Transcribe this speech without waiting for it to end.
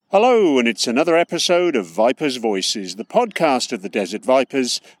Hello, and it's another episode of Vipers Voices, the podcast of the Desert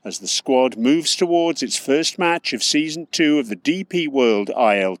Vipers, as the squad moves towards its first match of Season 2 of the DP World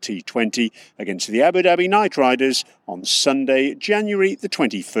ILT20 against the Abu Dhabi Knight Riders on Sunday, January the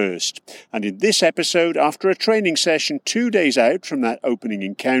 21st. And in this episode, after a training session 2 days out from that opening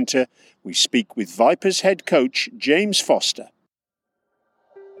encounter, we speak with Vipers head coach James Foster.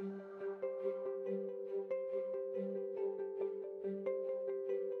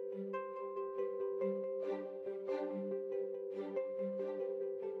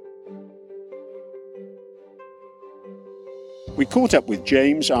 We caught up with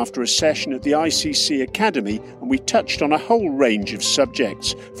James after a session at the ICC Academy, and we touched on a whole range of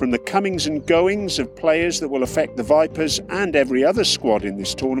subjects, from the comings and goings of players that will affect the Vipers and every other squad in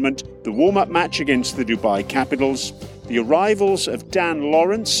this tournament, the warm-up match against the Dubai Capitals, the arrivals of Dan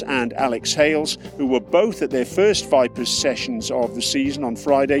Lawrence and Alex Hales, who were both at their first Vipers sessions of the season on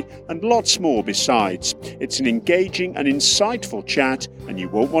Friday, and lots more besides. It's an engaging and insightful chat, and you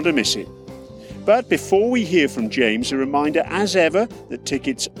won't want to miss it. But before we hear from James, a reminder as ever that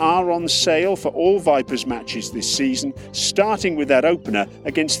tickets are on sale for all Vipers matches this season, starting with that opener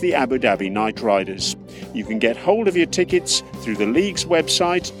against the Abu Dhabi Knight Riders. You can get hold of your tickets through the league's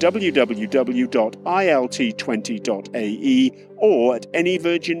website www.ilt20.ae or at any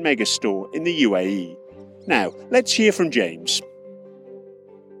Virgin Megastore in the UAE. Now, let's hear from James.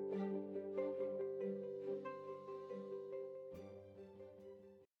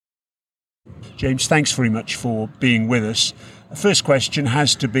 James, thanks very much for being with us. The first question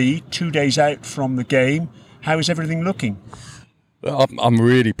has to be, 2 days out from the game, how is everything looking? I'm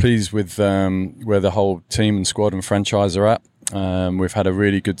really pleased with where the whole team and squad and franchise are at. We've had a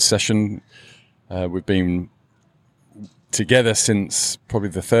really good session. We've been together since probably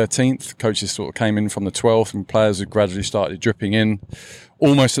the 13th. Coaches sort of came in from the 12th and players have gradually started dripping in,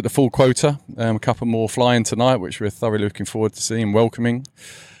 almost at the full quota. A couple more flying tonight, which we're thoroughly looking forward to seeing and welcoming.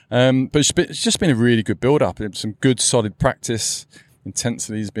 But it's just been a really good build-up. Some good, solid practice.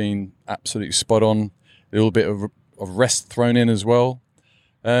 Intensity's been absolutely spot on. A little bit of rest thrown in as well.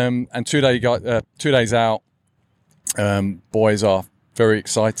 And 2 days out, boys are very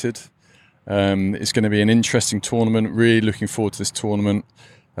excited. It's going to be an interesting tournament. Really looking forward to this tournament.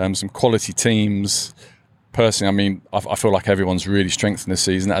 Some quality teams. Personally, I mean, I feel like everyone's really strengthened this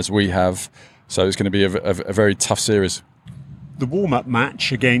season, as we have. So it's going to be a very tough series. The warm-up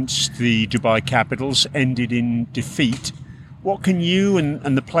match against the Dubai Capitals ended in defeat. What can you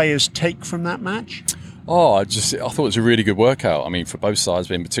and the players take from that match? I thought it was a really good workout. I mean, for both sides,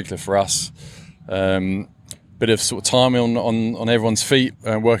 but in particular for us. Bit of sort of time on everyone's feet,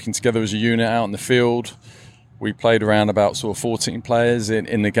 working together as a unit out in the field. We played around about sort of 14 players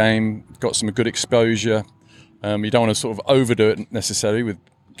in the game, got some good exposure. You don't want to sort of overdo it necessarily with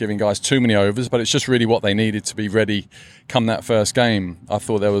giving guys too many overs, but it's just really what they needed to be ready come that first game. I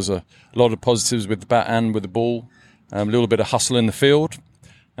thought there was a lot of positives with the bat and with the ball, a little bit of hustle in the field.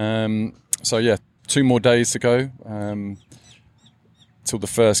 2 more days to go till the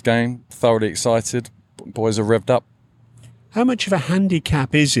first game. Thoroughly excited. Boys are revved up. How much of a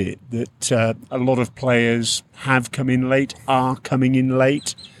handicap is it that a lot of players have come in late, are coming in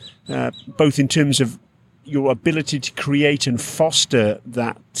late, both in terms of your ability to create and foster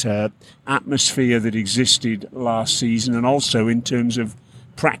that atmosphere that existed last season, and also in terms of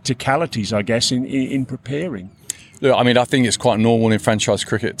practicalities, I guess, in preparing? Look, I mean, I think it's quite normal in franchise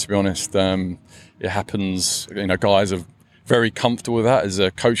cricket, to be honest. It happens, guys are very comfortable with that. As a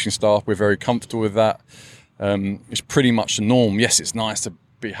coaching staff, we're very comfortable with that. It's pretty much the norm. Yes, it's nice to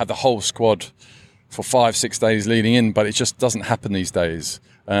have the whole squad for 5-6 days leading in, but it just doesn't happen these days.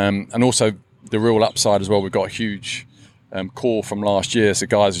 And also, the real upside as well, we've got a huge core from last year, so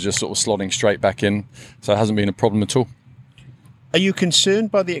guys are just sort of slotting straight back in, so it hasn't been a problem at all. Are you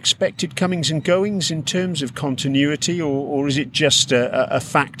concerned by the expected comings and goings in terms of continuity, or is it just a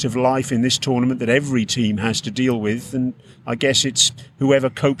fact of life in this tournament that every team has to deal with, and I guess it's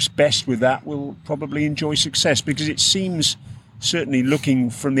whoever copes best with that will probably enjoy success? Because it seems, certainly looking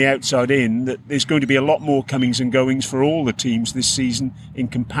from the outside in, that there's going to be a lot more comings and goings for all the teams this season in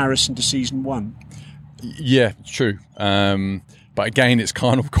comparison to season one. Yeah, true. But again, it's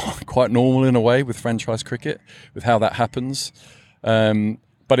kind of quite normal in a way with franchise cricket, with how that happens.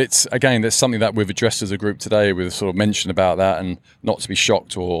 But it's, again, there's something that we've addressed as a group today. We've sort of mentioned about that, and not to be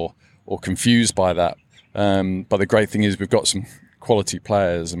shocked or confused by that. But the great thing is we've got some quality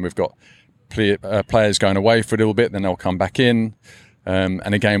players, and we've got players going away for a little bit, then they'll come back in.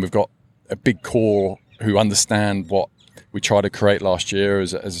 And again, we've got a big core who understand what we tried to create last year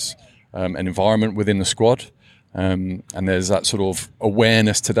as an environment within the squad. And there's that sort of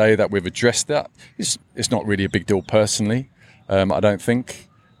awareness today that we've addressed that. It's not really a big deal personally, I don't think.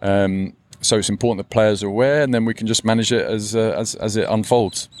 So it's important that players are aware, and then we can just manage it as it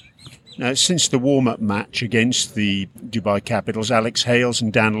unfolds. Now, since the warm-up match against the Dubai Capitals, Alex Hales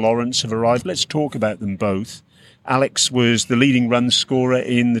and Dan Lawrence have arrived. Let's talk about them both. Alex was the leading run scorer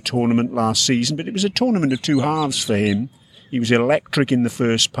in the tournament last season, but it was a tournament of two halves for him. He was electric in the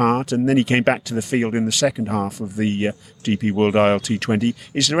first part, and then he came back to the field in the second half of the DP World ILT20.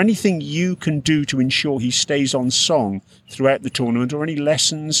 Is there anything you can do to ensure he stays on song throughout the tournament, or any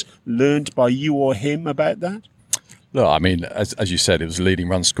lessons learned by you or him about that? Look, I mean, as you said, it was a leading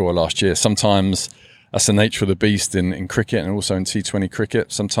run scorer last year. Sometimes that's the nature of the beast in cricket and also in T20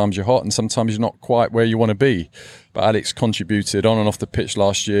 cricket. Sometimes you're hot and sometimes you're not quite where you want to be. But Alex contributed on and off the pitch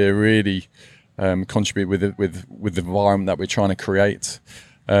last year, really contribute with the environment that we're trying to create.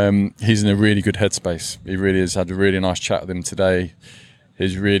 He's in a really good headspace. He really has. Had a really nice chat with him today.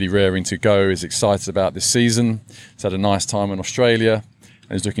 He's really raring to go. He's excited about this season. He's had a nice time in Australia,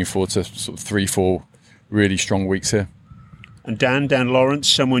 and he's looking forward to sort of 3-4 really strong weeks here. And Dan Lawrence,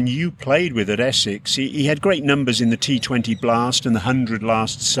 someone you played with at Essex, he had great numbers in the T20 Blast and the 100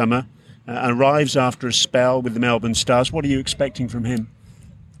 last summer. Arrives after a spell with the Melbourne Stars. What are you expecting from him?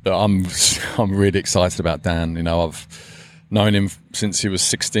 I'm really excited about Dan. You know, I've known him since he was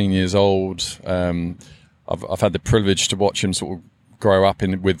 16 years old. I've had the privilege to watch him sort of grow up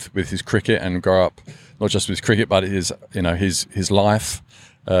with his cricket, and grow up not just with his cricket but his life.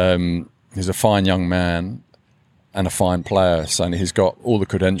 He's a fine young man and a fine player, so he's got all the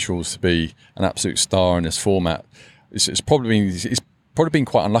credentials to be an absolute star in this format. He's probably been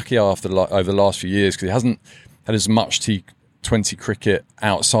quite unlucky over the last few years, because he hasn't had as much T20 cricket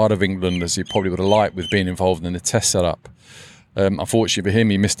outside of England as he probably would have liked, with being involved in the test setup. Unfortunately for him,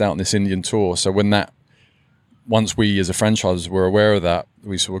 he missed out on this Indian tour. So once we as a franchise were aware of that,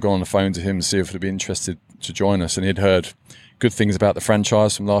 we sort of got on the phone to him to see if he'd be interested to join us. And he'd heard good things about the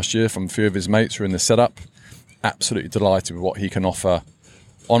franchise from last year from a few of his mates who were in the setup. Absolutely delighted with what he can offer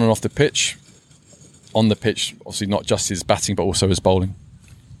on and off the pitch. On the pitch, obviously not just his batting but also his bowling.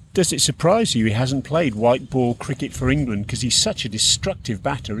 Does it surprise you he hasn't played white ball cricket for England, because he's such a destructive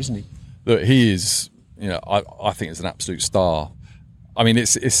batter, isn't he? Look, he is, I think it's an absolute star. I mean,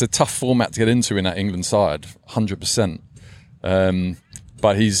 it's a tough format to get into in that England side, 100%.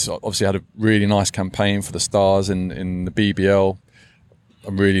 But he's obviously had a really nice campaign for the Stars in the BBL.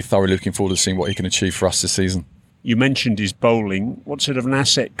 I'm really thoroughly looking forward to seeing what he can achieve for us this season. You mentioned his bowling. What sort of an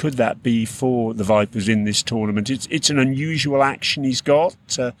asset could that be for the Vipers in this tournament? It's an unusual action he's got.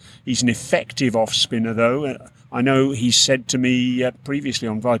 He's an effective off-spinner, though. I know he said to me previously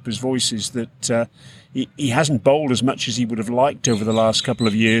on Vipers Voices that he hasn't bowled as much as he would have liked over the last couple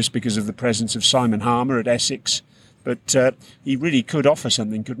of years because of the presence of Simon Harmer at Essex. But he really could offer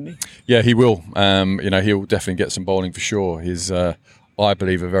something, couldn't he? Yeah, he will. He'll definitely get some bowling for sure. He's, I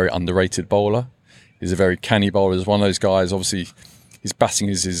believe, a very underrated bowler. He's a very canny bowler. He's one of those guys, obviously, his batting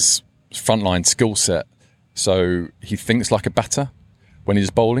is his frontline skill set. So he thinks like a batter when he's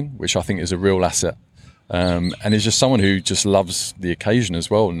bowling, which I think is a real asset. And he's just someone who just loves the occasion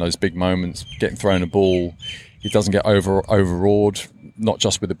as well, in those big moments, getting thrown a ball. He doesn't get overawed, not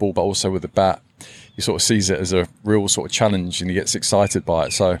just with the ball, but also with the bat. He sort of sees it as a real sort of challenge, and he gets excited by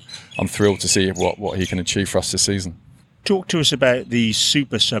it. So I'm thrilled to see what he can achieve for us this season. Talk to us about the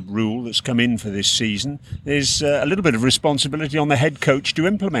super sub rule that's come in for this season. There's a little bit of responsibility on the head coach to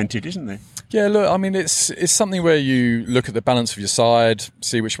implement it, isn't there? Yeah, look, I mean, it's something where you look at the balance of your side,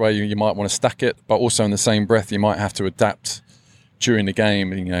 see which way you might want to stack it, but also in the same breath, you might have to adapt during the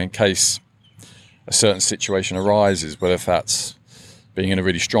game, in case a certain situation arises, whether that's being in a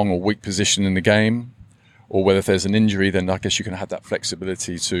really strong or weak position in the game, or whether if there's an injury, then I guess you can have that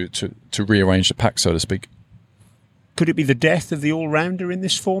flexibility to rearrange the pack, so to speak. Could it be the death of the all-rounder in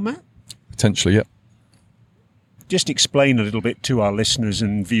this format? Potentially, yeah. Just explain a little bit to our listeners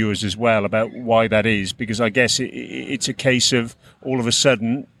and viewers as well about why that is, because I guess it's a case of all of a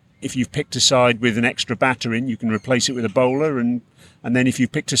sudden, if you've picked a side with an extra batter in, you can replace it with a bowler, and then if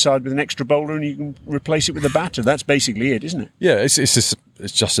you've picked a side with an extra bowler in, you can replace it with a batter. That's basically it, isn't it? Yeah, it's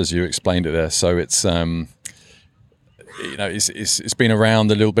just as you explained it there. So it's it's been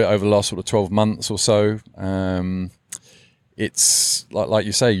around a little bit over the last sort of 12 months or so. It's like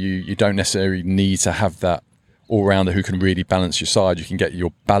you say, you don't necessarily need to have that all-rounder who can really balance your side. You can get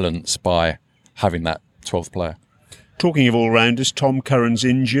your balance by having that 12th player. Talking of all-rounders, Tom Curran's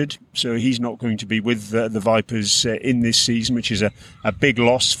injured, so he's not going to be with the Vipers in this season, which is a big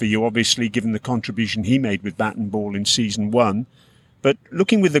loss for you, obviously, given the contribution he made with bat and ball in season 1. But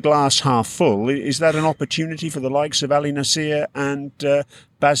looking with the glass half full, is that an opportunity for the likes of Ali Nasir and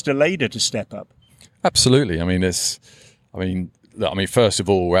Bas de Leede to step up? Absolutely. First of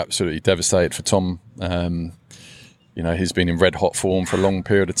all, we're absolutely devastated for Tom. He's been in red hot form for a long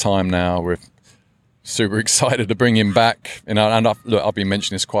period of time now. We're super excited to bring him back. I've been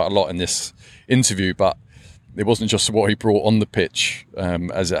mentioning this quite a lot in this interview, but it wasn't just what he brought on the pitch,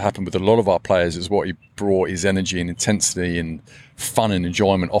 as it happened with a lot of our players. It's what he brought, his energy and intensity and fun and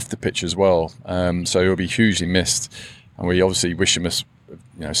enjoyment off the pitch as well. So he'll be hugely missed, and we obviously wish him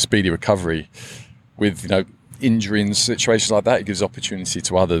a speedy recovery. With injury in situations like that, it gives opportunity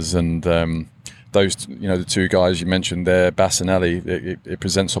to others, and those the two guys you mentioned there, Bas and Ali, it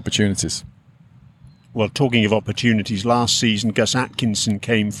presents opportunities. Well, talking of opportunities, last season Gus Atkinson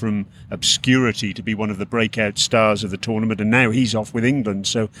came from obscurity to be one of the breakout stars of the tournament, and now he's off with England,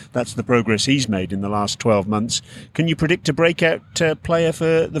 so that's the progress he's made in the last 12 months. Can you predict a breakout player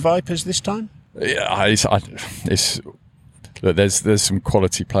for the Vipers this time? Yeah, there's some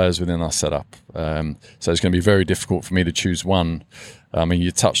quality players within our setup, so it's going to be very difficult for me to choose one.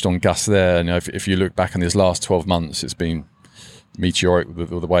 You touched on Gus there, and if you look back on his last 12 months, it's been meteoric with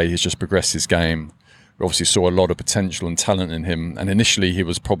the way he's just progressed his game. We obviously saw a lot of potential and talent in him, and initially he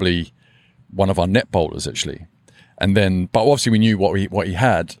was probably one of our net bowlers actually, but obviously we knew what he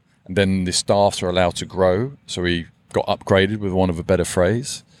had, and then the staffs are allowed to grow, so he got upgraded, with one of a better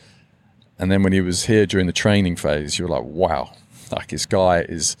phrase. And then when he was here during the training phase, you were like, wow, this guy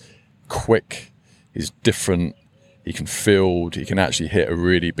is quick, he's different, he can field, he can actually hit a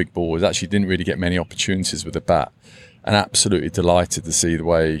really big ball. He actually didn't really get many opportunities with the bat, and absolutely delighted to see the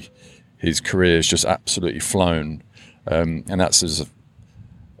way his career has just absolutely flown. And that's as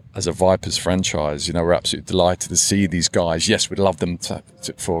a Vipers franchise, we're absolutely delighted to see these guys. Yes, we'd love them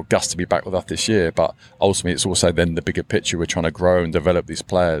for Gus to be back with us this year, but ultimately it's also then the bigger picture. We're trying to grow and develop these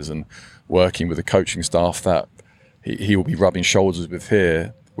players, and working with the coaching staff that he will be rubbing shoulders with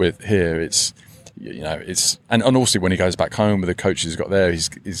here. It's and also when he goes back home with the coaches he's got there, his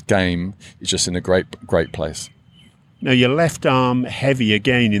game is just in a great place. Now, your left arm heavy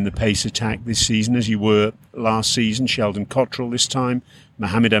again in the pace attack this season, as you were last season. Sheldon Cottrell this time,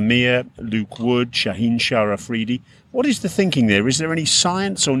 Mohamed Amir, Luke Wood, Shaheen Shah Afridi. What is the thinking there? Is there any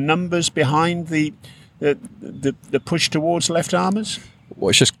science or numbers behind the push towards left armers? Well,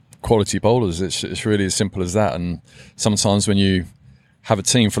 it's just quality bowlers. It's really as simple as that. And sometimes when you have a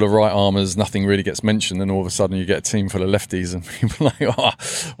team full of right armers, nothing really gets mentioned, and all of a sudden you get a team full of lefties, and people are like,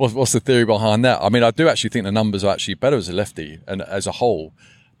 what's the theory behind that? I do actually think the numbers are actually better as a lefty and as a whole,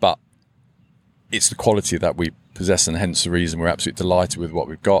 but it's the quality that we possess, and hence the reason we're absolutely delighted with what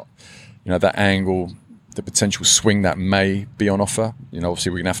we've got. That angle, the potential swing that may be on offer.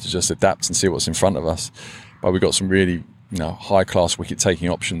 Obviously we're going to have to just adapt and see what's in front of us, but we've got some really high-class wicket-taking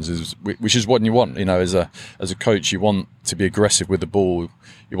options, which is what you want. As a coach, you want to be aggressive with the ball.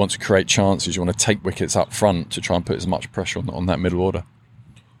 You want to create chances. You want to take wickets up front to try and put as much pressure on that middle order.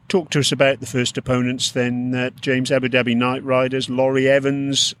 Talk to us about the first opponents then, James. Abu Dhabi Knight Riders, Laurie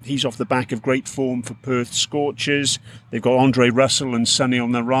Evans. He's off the back of great form for Perth Scorchers. They've got Andre Russell and Sonny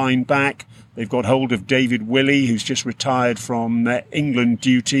on the Rhine back. They've got hold of David Willey, who's just retired from England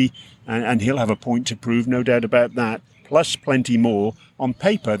duty, and he'll have a point to prove, no doubt about that. Plus plenty more. On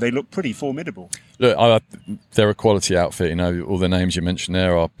paper, they look pretty formidable. Look, they're a quality outfit. All the names you mentioned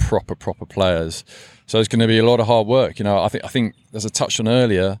there are proper players. So it's going to be a lot of hard work. I think as I touched on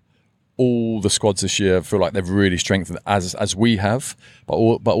earlier, all the squads this year feel like they've really strengthened as we have. But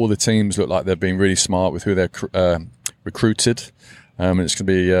all the teams look like they're being really smart with who they're recruited. And it's going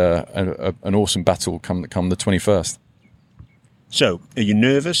to be an awesome battle come the 21st. So, are you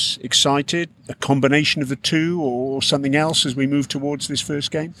nervous, excited, a combination of the two, or something else as we move towards this first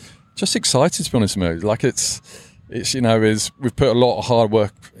game? Just excited, to be honest with you. Like it's we've put a lot of hard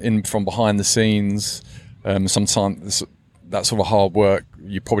work in from behind the scenes. Sometimes that sort of hard work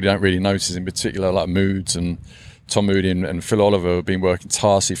you probably don't really notice, in particular like Moods and Tom Moody and Phil Oliver have been working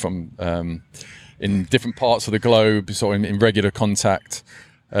tirelessly from in different parts of the globe, sort of in regular contact.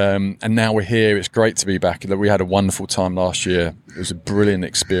 And now we're here. It's great to be back. We had a wonderful time last year. It was a brilliant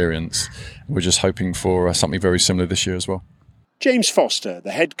experience. We're just hoping for something very similar this year as well. James Foster,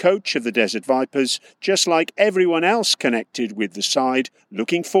 the head coach of the Desert Vipers, just like everyone else connected with the side,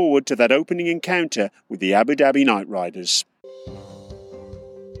 looking forward to that opening encounter with the Abu Dhabi Knight Riders.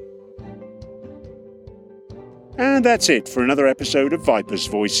 And that's it for another episode of Vipers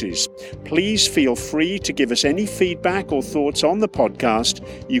Voices. Please feel free to give us any feedback or thoughts on the podcast.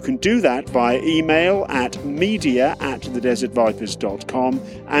 You can do that via email at media@thedesertvipers.com,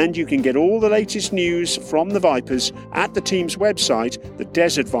 and you can get all the latest news from the Vipers at the team's website,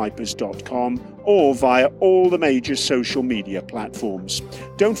 thedesertvipers.com, or via all the major social media platforms.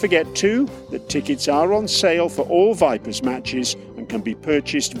 Don't forget too that tickets are on sale for all Vipers matches and can be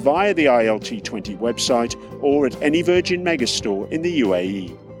purchased via the ILT20 website or at any Virgin Megastore in the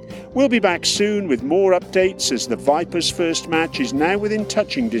UAE. We'll be back soon with more updates as the Vipers' first match is now within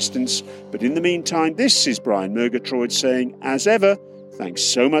touching distance, but in the meantime, this is Brian Murgatroyd saying, as ever, thanks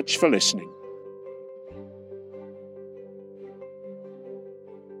so much for listening.